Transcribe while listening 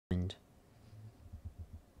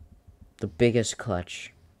the biggest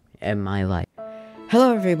clutch in my life.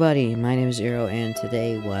 Hello everybody, my name is Zero, and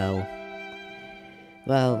today, well,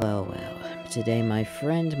 today my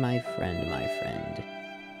friend,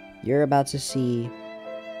 you're about to see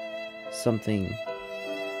something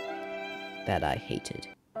that I hated.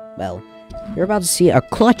 Well, you're about to see a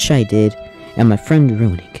clutch I did, and my friend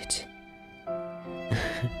ruining it.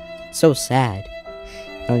 It's so sad.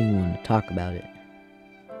 I don't even want to talk about it.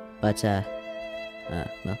 But,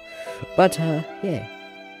 yeah.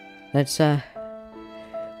 Let's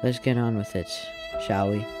get on with it,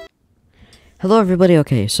 shall we? Hello, everybody.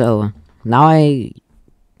 Okay, so now we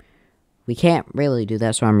can't really do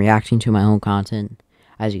that, so I'm reacting to my own content.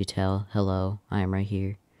 As you can tell, hello, I am right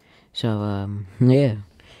here. So, yeah.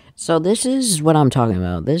 So this is what I'm talking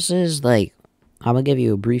about. This is like, I'm gonna give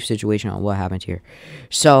you a brief situation on what happened here.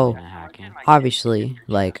 So, obviously,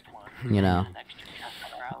 like, you know,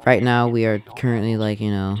 right now we are currently like, you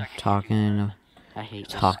know, talking.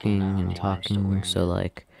 So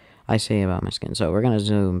like, I say about my skin. So we're gonna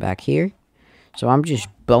zoom back here. So I'm just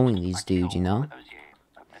bowing these dudes, you know.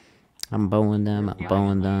 I'm bowing them,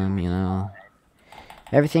 you know.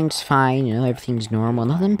 Everything's fine, you know. Everything's normal.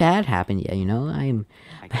 Nothing bad happened yet, you know. I'm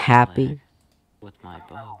happy. With my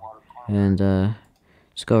bow. And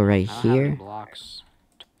let's go right here.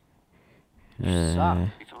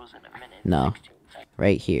 No,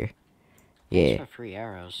 right here. Yeah. For free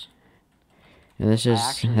arrows. And this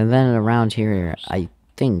is, and then around here, I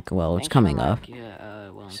think, well, it's coming up.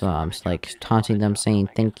 So I'm just like taunting them, saying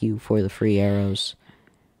thank you for the free arrows.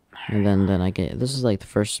 And then I get, this is like the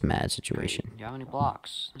first mad situation. Do you have any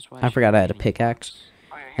blocks? I forgot I had a pickaxe.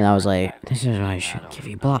 And I was like, this is why I should give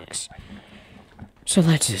you blocks. So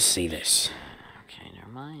let's just see this. Okay,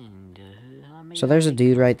 never mind. So there's a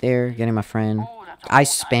dude right there getting my friend. I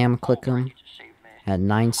spam click him at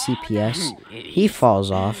 9 CPS. He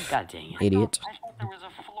falls off. Idiot.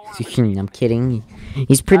 I'm kidding.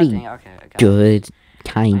 He's pretty good,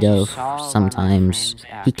 kind of. Sometimes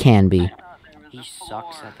he can be. He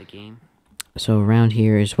sucks at the game. So around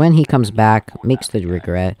here is when he comes back, makes the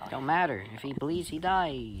regret. Don't matter. If he bleeds, he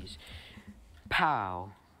dies.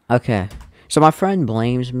 Pow. Okay. So my friend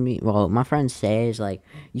blames me. Well, my friend says, like,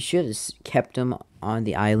 you should have kept him on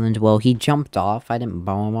the island. Well, he jumped off. I didn't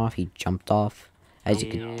bow him off. He jumped off. As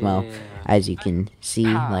you can, well, as you can see,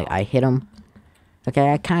 like, I hit him.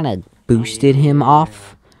 Okay, I kind of boosted him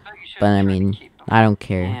off. But, I mean, I don't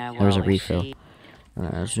care. There was a refill.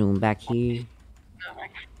 Zoom back here.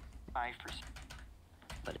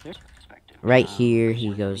 Right here,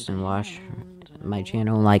 he goes and watch my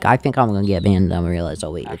channel. Like, I think I'm gonna get banned, then I realize,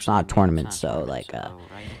 oh wait, it's not a tournament, so, like,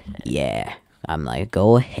 yeah. I'm like,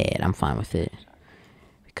 go ahead, I'm fine with it.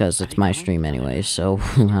 Because it's my stream anyway, so,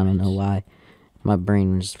 I don't know why. My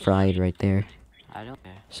brain was fried right there.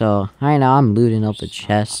 So, I know, I'm looting up the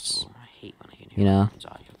chests. You know?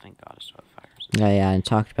 Yeah, I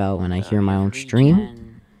talked about when I hear my own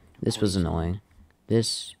stream. This was annoying.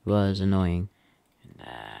 This was annoying.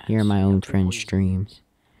 Hear my own friend's stream.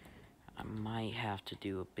 I might have to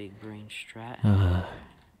do a big brain strat. Yeah.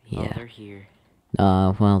 Oh, they're here.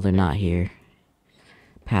 Well, they're not here.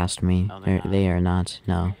 Past me. They are not.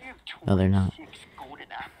 No. No, they're not.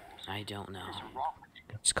 I don't know.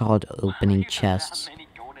 It's called opening chests.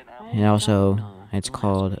 And also, it's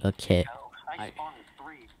called a kit.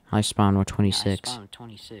 I spawned with 26. I spawned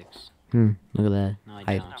 26. Look at that. No,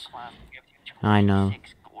 I don't. I know.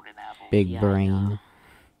 Big brain.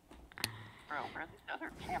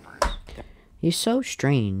 He's so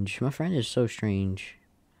strange. My friend is so strange.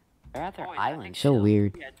 They're at their island. So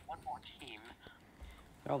weird.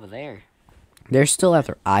 They're over there. They're still at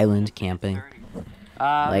their island camping.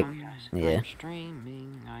 Like, yeah.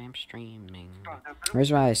 I am streaming. The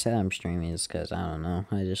reason why I said I'm streaming is because, I don't know,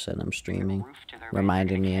 I just said I'm streaming.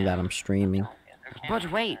 Reminded me that I'm streaming.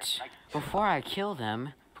 But wait! Before I kill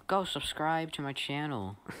them, go subscribe to my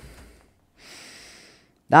channel.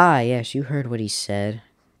 Ah, yes, you heard what he said.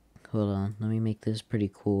 Hold on, let me make this pretty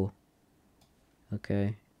cool.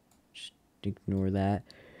 Okay. Just ignore that.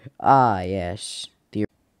 Ah, yes.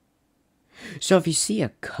 So if you see a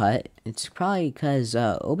cut, it's probably because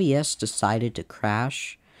OBS decided to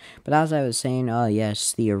crash. But as I was saying, oh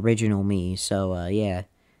yes, the original me. So yeah,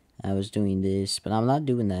 I was doing this, but I'm not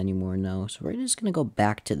doing that anymore. No, so we're just gonna go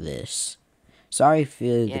back to this. Sorry if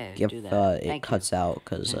it cuts out,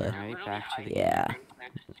 cause yeah.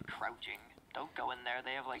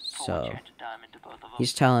 So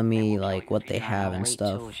he's telling me like what they have and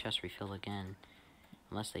stuff.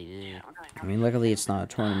 Unless they do. I mean, luckily it's not a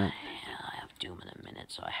tournament. I have Doom in a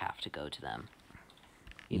minute, so I have to go to them.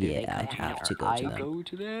 Either they Yeah, I come have me to or go I to them. go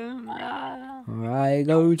to them. I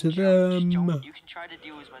go to them. You can try to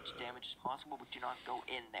do as much damage as possible, but do not go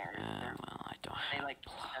in there. Well, I don't. They like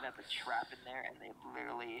set up a trap in there, and they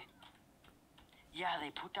literally, yeah, they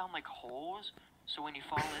put down like holes, so when you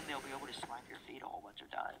fall in, they'll be able to slap your feet a whole bunch of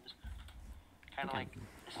times. Kind of like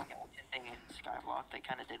the skeleton thing in Skyblock. They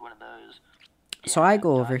kind of did one of those. So I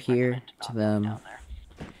go over here to them,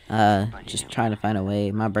 just trying to find a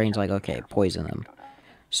way. My brain's like, okay, poison them.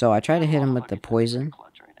 So I try to hit him with the poison.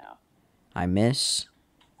 I miss.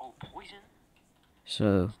 Oh, poison?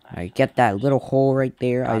 So I get that little hole right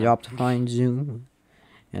there. I optimize zoom,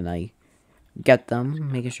 and I get them,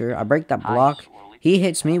 making sure I break that block. He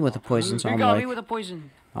hits me with the poison, so You I'm got me like, with a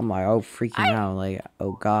poison. oh freaking out, like,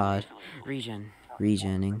 oh god, Regen.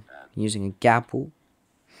 regening, using a gapple,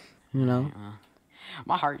 you know.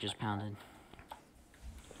 My heart just pounded.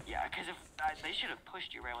 Yeah, because if they should have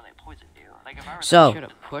pushed you right when they poisoned you. Like if I were So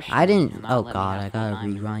Should've pushed I me didn't. and not Oh let me god, have I full gotta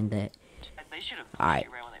time. rewind that. they should have pushed Alright.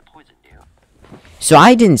 you right when they poisoned you. So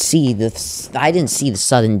I didn't see the. I didn't see the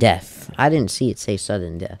sudden death. I didn't see it say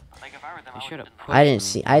sudden death. Like if I were them, I I should would have have pushed I didn't me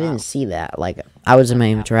see. and I not- didn't see that. Like I was in my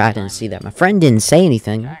inventory. I didn't see that. My friend didn't say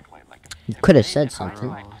anything. exactly like He could have said something.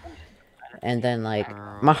 Bro. And then like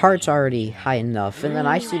my heart's already high enough, and then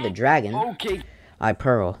I see the dragon. Okay, I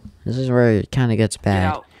pearl. This is where it kind of gets get bad.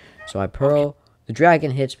 out. So I pearl. The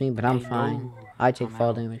dragon hits me, but I'm Okay, fine. no. I take I'm fall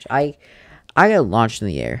out. damage. I got launched in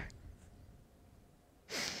the air.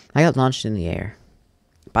 I got launched in the air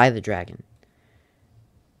by the dragon.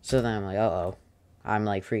 So then I'm like, uh-oh. I'm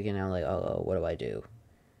like freaking out, like, uh-oh, what do I do?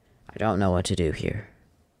 I don't know what to do here.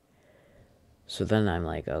 So then I'm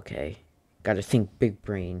like, okay, gotta think big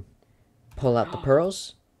brain. Pull out the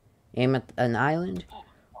pearls, aim at an island,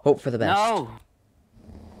 hope for the best. No.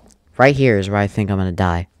 Right here is where I think I'm gonna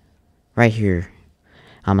die. Right here.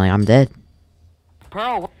 I'm like, I'm dead.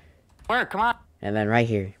 Pearl, where? Come on. And then right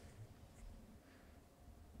here.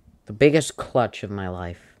 The biggest clutch of my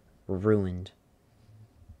life. Ruined.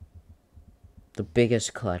 The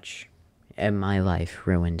biggest clutch in my life.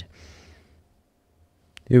 Ruined.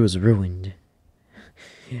 It was ruined.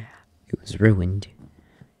 It was ruined.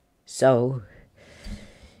 So.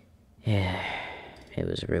 Yeah. It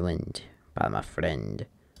was ruined by my friend.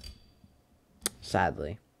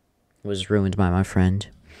 Sadly. It was ruined by my friend.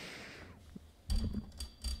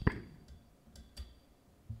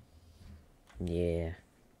 Yeah.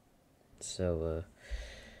 So,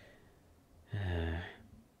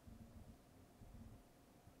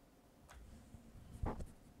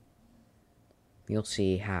 you'll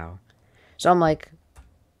see how. So I'm like,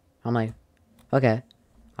 okay.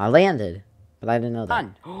 I landed, but I didn't know that.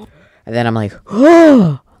 Come on. And then I'm like,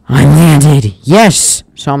 oh, I landed. Yes.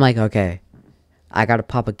 So I'm like, okay. I gotta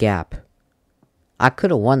pop a gap. I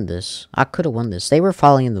could have won this. They were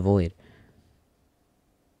falling in the void.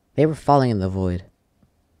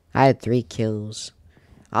 I had 3 kills.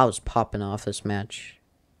 I was popping off this match.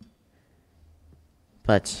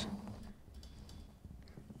 But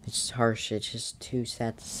it's harsh. It's just too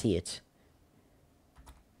sad to see it.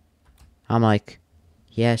 I'm like,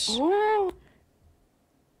 yes.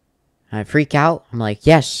 I freak out. I'm like,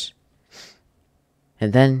 yes.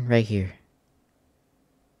 And then right here.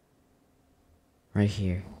 Right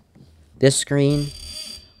here. This screen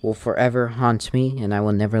will forever haunt me, and I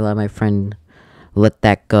will never let my friend let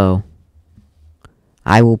that go.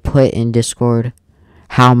 I will put in Discord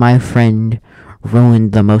how my friend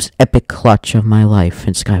ruined the most epic clutch of my life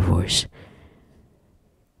in Skywars.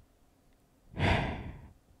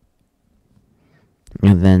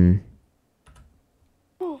 And then,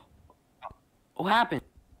 What happened?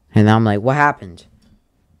 and I'm like, what happened?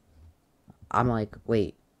 I'm like,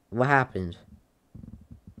 wait, what happened?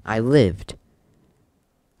 I lived.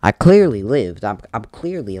 I clearly lived. I'm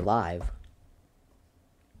clearly alive.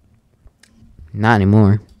 Not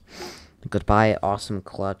anymore. Goodbye, awesome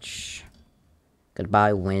clutch.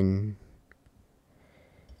 Goodbye, win.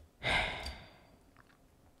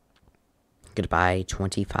 Goodbye,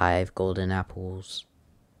 25 golden apples.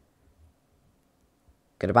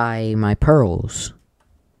 Goodbye, my pearls.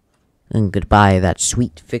 And goodbye, that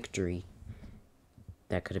sweet victory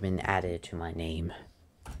that could have been added to my name.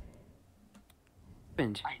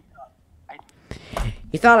 Happened.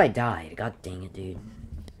 You thought I died. God dang it, dude.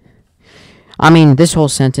 I mean, this whole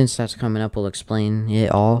sentence that's coming up will explain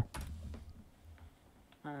it all.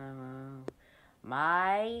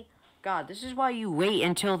 My God, this is why you wait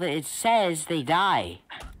until it says they die.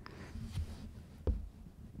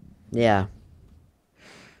 Yeah.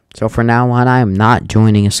 So for now on, I am not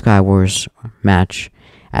joining a Skywars match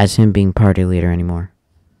as him being party leader anymore.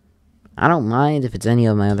 I don't mind if it's any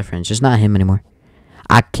of my other friends, just not him anymore.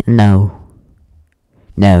 I can't. No.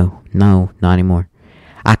 No, not anymore.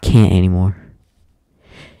 I can't anymore.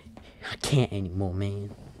 I can't anymore,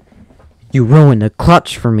 man. You ruined the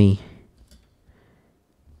clutch for me.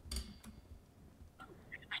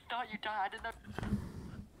 I thought you died. I didn't know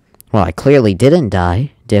Well, I clearly didn't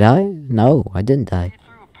die. Did I? No, I didn't die. you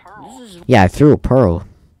threw a pearl. This is Yeah, I threw a pearl.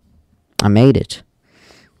 I made it.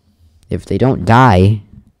 If they don't die...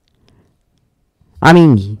 I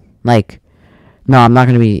mean, like... No, I'm not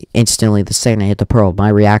going to be instantly the second I hit the pearl. My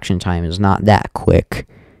reaction time is not that quick.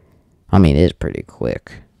 I mean, it is pretty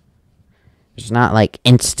quick. It's not like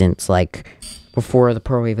instant, like... Before the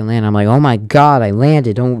pearl even landed, I'm like, oh my god, I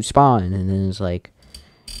landed, don't spawn. And then it's like...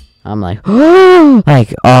 I'm like, oh,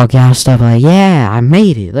 like, all gassed up, like, yeah, I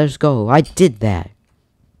made it, let's go, I did that.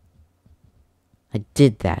 I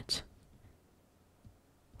did that.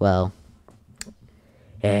 Well,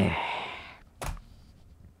 This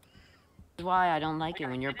is why I don't like it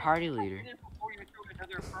when you're party leader. Before you threw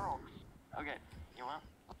another pearl. Okay, you want?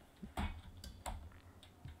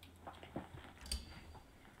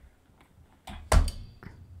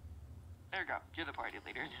 There you go. You're the party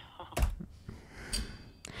leader.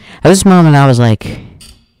 at this moment, I was like,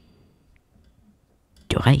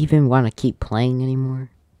 do I even want to keep playing anymore?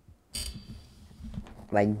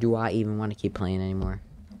 Like, do I even want to keep playing anymore?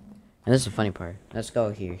 And this is the funny part. Let's go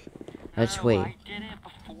here. Let's No, wait. I did it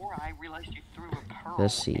before I realized you threw a pearl.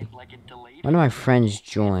 Let's see. and, like, it delayed One of my it. friends Like,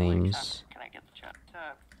 joins, Can I get the chat?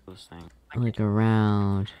 Those things. like,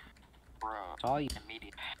 around... Bro. It's all you.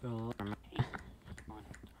 Immediate. I'm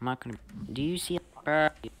not gonna. Do you see a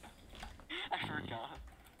bird? I forgot.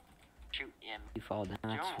 Shoot him. You fall down.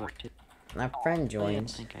 That's Don't. what. It, My friend I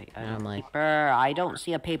joins, think I and I'm don't. like, Paper. I don't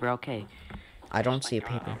see a paper. Okay. I don't see a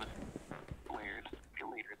paper. Weird. You're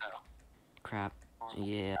later though. Crap.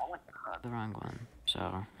 Yeah. I went to The wrong one. So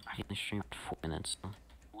I hit the stream for 4 minutes.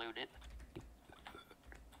 loot it.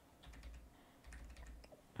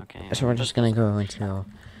 Okay. So we're just gonna go until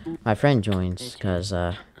my friend joins, cause,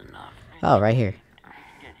 Enough. oh, right here.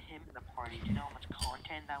 Get him in the party. Do you know how much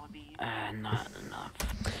content that would be? Not enough.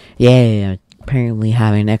 Yeah, apparently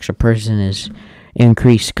having an extra person is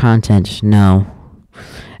increased content. No.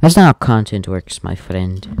 That's not how content works, my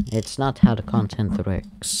friend. It's not how the content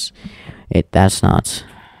works. That's not.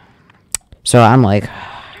 So I'm like, Dude,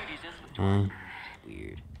 he's in the eh.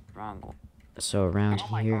 Weird. Wrong one. So around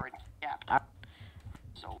Oh my here. god. Yeah.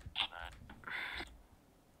 So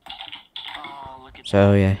oh, look at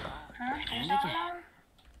So yeah.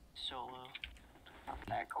 Solo.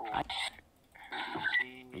 That cool.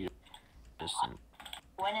 See, Listen.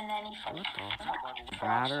 When and any fun. What the?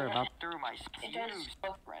 someone Matter about. through my It does.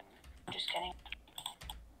 skills, friend. Just kidding.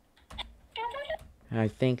 I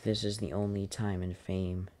think this is the only time in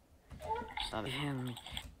fame. Stop him.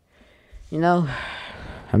 You know,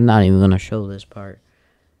 I'm not even gonna show this part.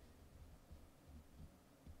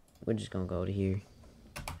 We're just gonna go to here.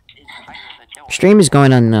 It's higher than no Stream is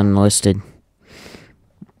going on unlisted.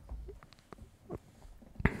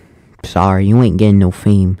 Sorry, you ain't getting no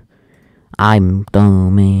fame. I'm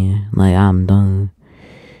done, man. Like, I'm done.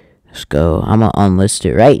 Let's go. I'm gonna unlist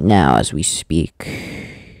it right now as we speak.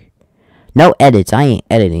 No edits. I ain't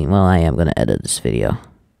editing. Well, I am gonna edit this video.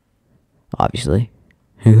 Obviously.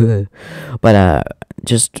 But,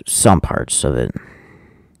 just some parts of it.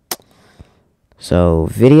 So,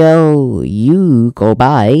 video, you go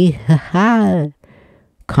by. Haha.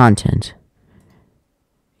 Content.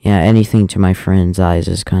 Yeah, anything to my friend's eyes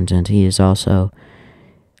is content. He is also,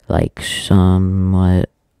 like, somewhat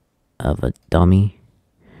of a dummy.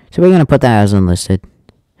 So we're gonna put that as unlisted.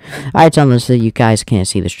 Alright, it's unlisted. You guys can't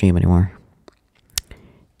see the stream anymore.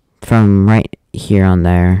 From right here on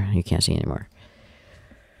there, you can't see anymore.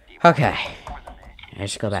 Okay.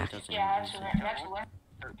 Let's go back. Yeah, that's what.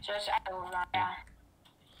 So it's out of that.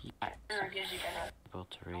 Yeah. Sure gives you better. Able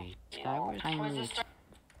to read. Skyward. I Was need. this the-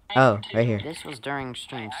 Oh, right here. This was during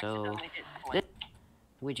stream, so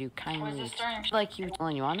would you Was kindly this during? like you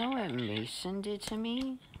wanna know what Mason did to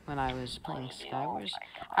me when I was playing Skywars?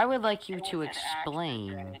 I would like you to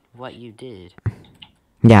explain what you did.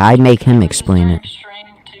 Yeah, I'd make him explain it. Stream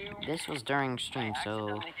too. This was during stream,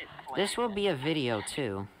 so this will be a video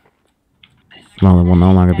too. Well, it will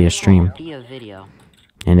no longer be a stream. Be a video.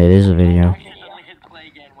 And it is a video. I accidentally hit play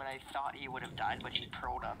again when I thought he would have died, but he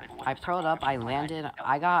pro'd up and I pro'd up, I landed,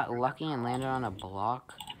 I got lucky and landed on a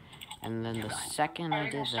block. And then the second I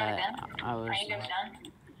did that, I was, Are you guys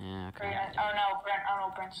done? yeah, okay. Oh no, Brent. Oh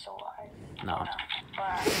no, Brent's still alive. No.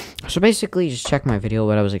 Alright. So basically, just check my video,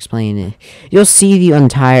 what I was explaining. You'll see the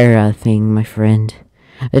entire thing, my friend.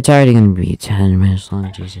 It's already gonna be 10 minutes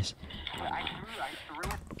long, Jesus. I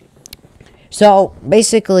threw it. So,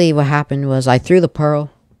 basically, what happened was I threw the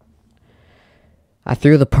pearl.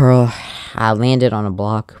 I landed on a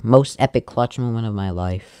block. Most epic clutch moment of my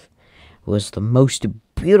life. It was the most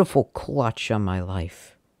beautiful clutch of my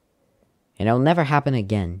life. And it'll never happen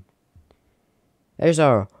again. There's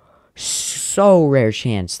a so rare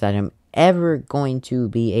chance that I'm ever going to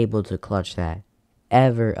be able to clutch that.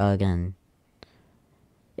 Ever again.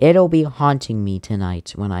 It'll be haunting me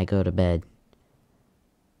tonight when I go to bed.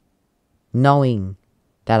 Knowing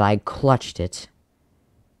that I clutched it.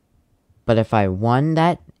 But if I won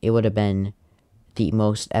that, it would have been the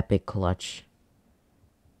most epic clutch.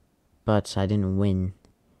 But I didn't win.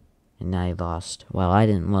 And I lost. Well, I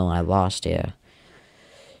lost, yeah.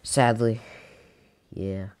 Sadly.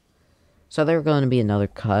 Yeah. So there's going to be another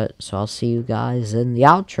cut. So I'll see you guys in the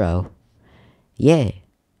outro. Yeah.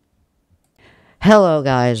 Hello,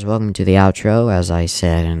 guys. Welcome to the outro. As I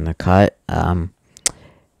said in the cut.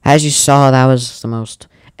 As you saw, that was the most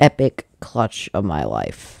epic clutch of my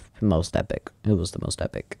life. Most epic. It was the most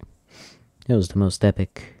epic. It was the most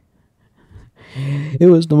epic. It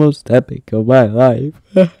was the most epic of my life.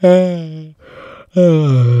 Wow,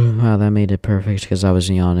 that made it perfect because I was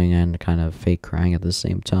yawning and kind of fake crying at the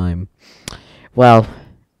same time. Well,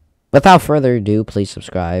 without further ado, please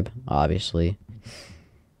subscribe, obviously.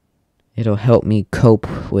 It'll help me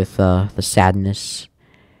cope with the sadness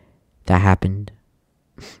that happened.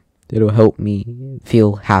 It'll help me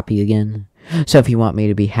feel happy again. So if you want me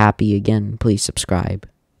to be happy again, please subscribe.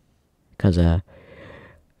 Because,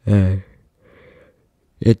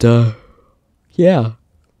 yeah.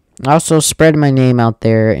 Also, spread my name out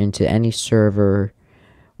there into any server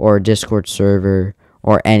or Discord server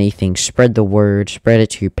or anything. Spread the word. Spread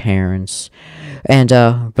it to your parents. And,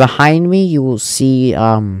 behind me, you will see,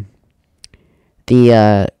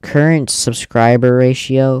 the, current subscriber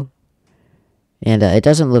ratio. And, it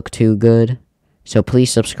doesn't look too good. So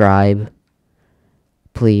please subscribe.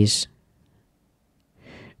 Please.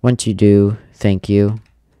 Once you do, thank you.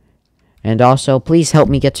 And also, please help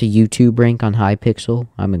me get to YouTube rank on Hypixel.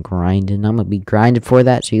 I'm going to be grinding for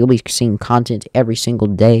that, so you'll be seeing content every single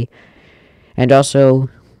day. And also,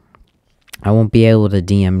 I won't be able to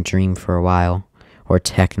DM Dream for a while. Or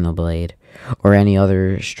Technoblade. Or any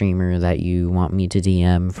other streamer that you want me to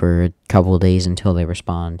DM for a couple of days until they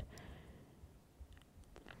respond.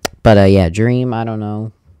 But, yeah, Dream, I don't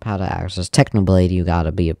know how to access Technoblade. You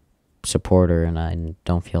gotta be a supporter, and I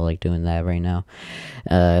don't feel like doing that right now.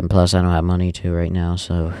 And plus, I don't have money to right now,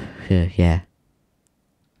 so, yeah.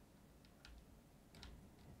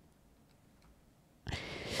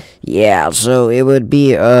 Yeah, so it would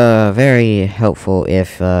be, very helpful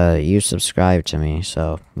if, you subscribe to me,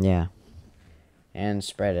 so, yeah. And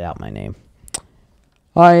spread it out my name.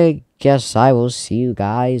 I guess I will see you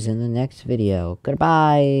guys in the next video.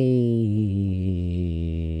 Goodbye.